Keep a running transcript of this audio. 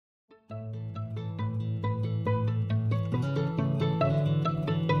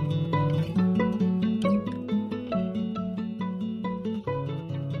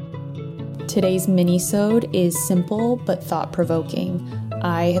Today's Minisode is simple but thought-provoking.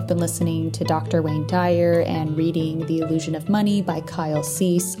 I have been listening to Dr. Wayne Dyer and reading The Illusion of Money by Kyle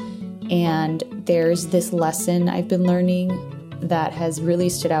Cease, and there's this lesson I've been learning that has really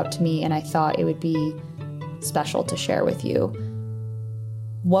stood out to me, and I thought it would be special to share with you.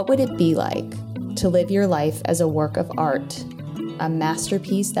 What would it be like to live your life as a work of art, a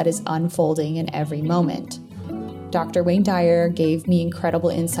masterpiece that is unfolding in every moment? Dr. Wayne Dyer gave me incredible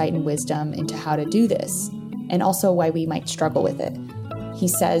insight and wisdom into how to do this, and also why we might struggle with it. He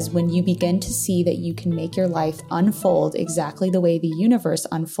says, when you begin to see that you can make your life unfold exactly the way the universe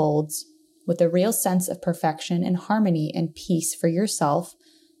unfolds, with a real sense of perfection and harmony and peace for yourself,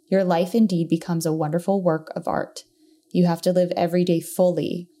 your life indeed becomes a wonderful work of art. You have to live every day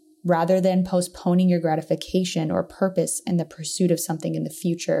fully, rather than postponing your gratification or purpose in the pursuit of something in the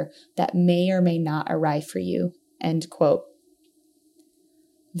future that may or may not arrive for you. End quote.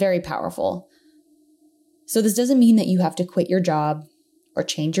 Very powerful. So this doesn't mean that you have to quit your job or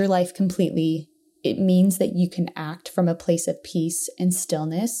change your life completely. It means that you can act from a place of peace and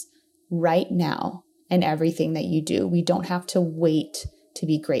stillness right now in everything that you do. We don't have to wait to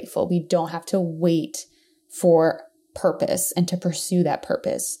be grateful. We don't have to wait for purpose and to pursue that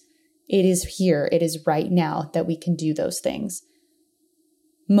purpose. It is here. It is right now that we can do those things.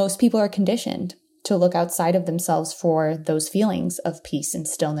 Most people are conditioned to look outside of themselves for those feelings of peace and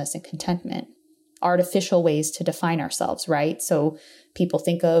stillness and contentment. Artificial ways to define ourselves, right? So people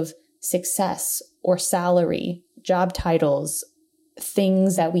think of success or salary, job titles,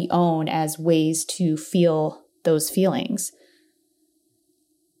 things that we own as ways to feel those feelings.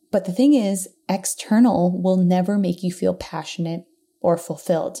 But the thing is, external will never make you feel passionate or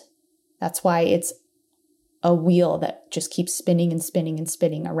fulfilled. That's why it's a wheel that just keeps spinning and spinning and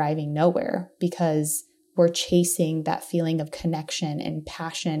spinning, arriving nowhere, because we're chasing that feeling of connection and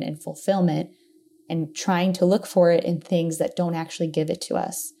passion and fulfillment and trying to look for it in things that don't actually give it to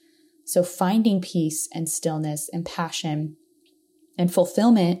us. So finding peace and stillness and passion and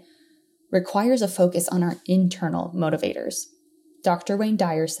fulfillment requires a focus on our internal motivators. Dr. Wayne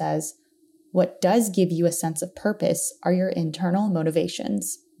Dyer says, what does give you a sense of purpose are your internal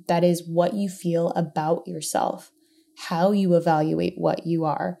motivations. That is what you feel about yourself, how you evaluate what you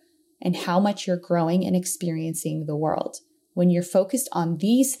are, and how much you're growing and experiencing the world. When you're focused on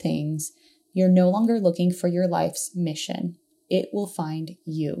these things, you're no longer looking for your life's mission. It will find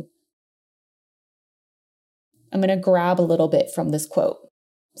you. I'm going to grab a little bit from this quote.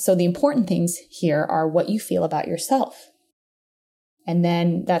 So the important things here are what you feel about yourself. And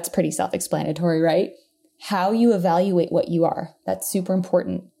then that's pretty self-explanatory, right? How you evaluate what you are. That's super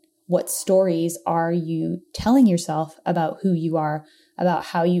important. What stories are you telling yourself about who you are, about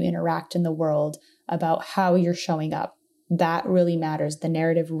how you interact in the world, about how you're showing up? That really matters. The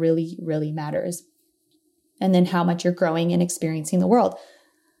narrative really, really matters. And then how much you're growing and experiencing the world.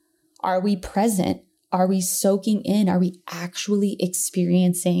 Are we present? Are we soaking in? Are we actually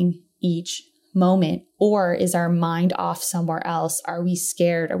experiencing each moment? Or is our mind off somewhere else? Are we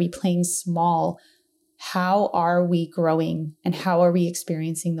scared? Are we playing small? How are we growing and how are we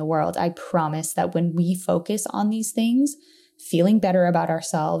experiencing the world? I promise that when we focus on these things, feeling better about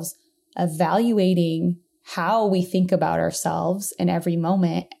ourselves, evaluating how we think about ourselves in every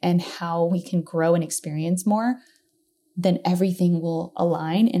moment and how we can grow and experience more, then everything will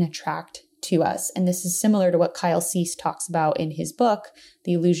align and attract to us. And this is similar to what Kyle Cease talks about in his book,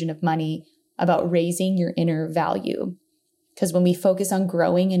 The Illusion of Money, about raising your inner value. Because when we focus on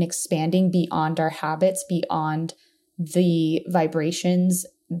growing and expanding beyond our habits, beyond the vibrations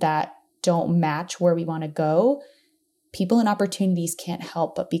that don't match where we want to go, people and opportunities can't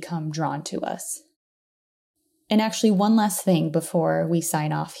help but become drawn to us. And actually, one last thing before we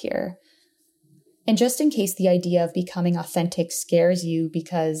sign off here. And just in case the idea of becoming authentic scares you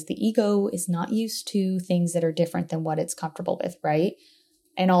because the ego is not used to things that are different than what it's comfortable with, right?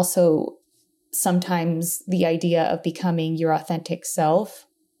 And also, sometimes the idea of becoming your authentic self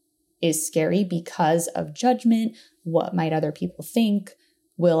is scary because of judgment. What might other people think?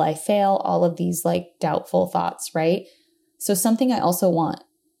 Will I fail? All of these doubtful thoughts, right? So something I also want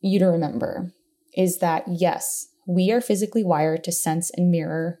you to remember is that yes, we are physically wired to sense and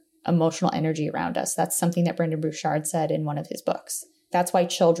mirror emotional energy around us. That's something that Brendon Burchard said in one of his books. That's why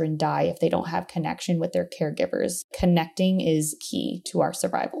children die if they don't have connection with their caregivers. Connecting is key to our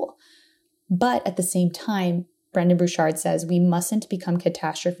survival. But at the same time, Brendon Burchard says we mustn't become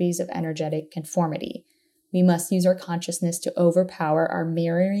catastrophes of energetic conformity. We must use our consciousness to overpower our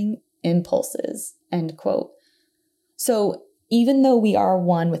mirroring impulses, end quote. So even though we are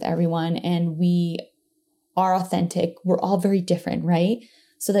one with everyone and we are authentic, we're all very different, right?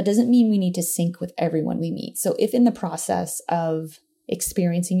 So that doesn't mean we need to sync with everyone we meet. So if in the process of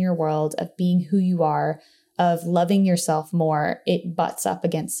experiencing your world, of being who you are, of loving yourself more, it butts up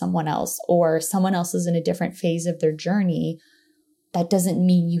against someone else, or someone else is in a different phase of their journey, that doesn't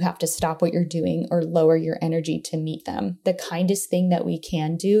mean you have to stop what you're doing or lower your energy to meet them. The kindest thing that we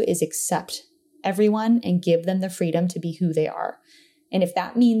can do is accept everyone and give them the freedom to be who they are. And if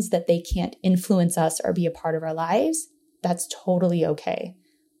that means that they can't influence us or be a part of our lives, that's totally okay.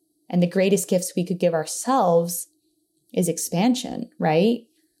 And the greatest gifts we could give ourselves is expansion, right?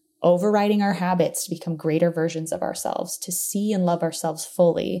 Overriding our habits to become greater versions of ourselves, to see and love ourselves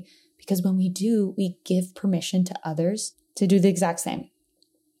fully. Because when we do, we give permission to others to do the exact same.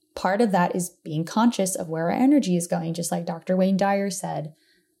 Part of that is being conscious of where our energy is going, just like Dr. Wayne Dyer said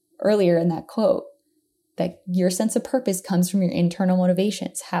earlier in that quote, that your sense of purpose comes from your internal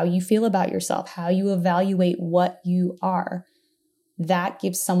motivations, how you feel about yourself, how you evaluate what you are. That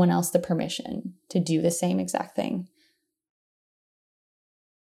gives someone else the permission to do the same exact thing.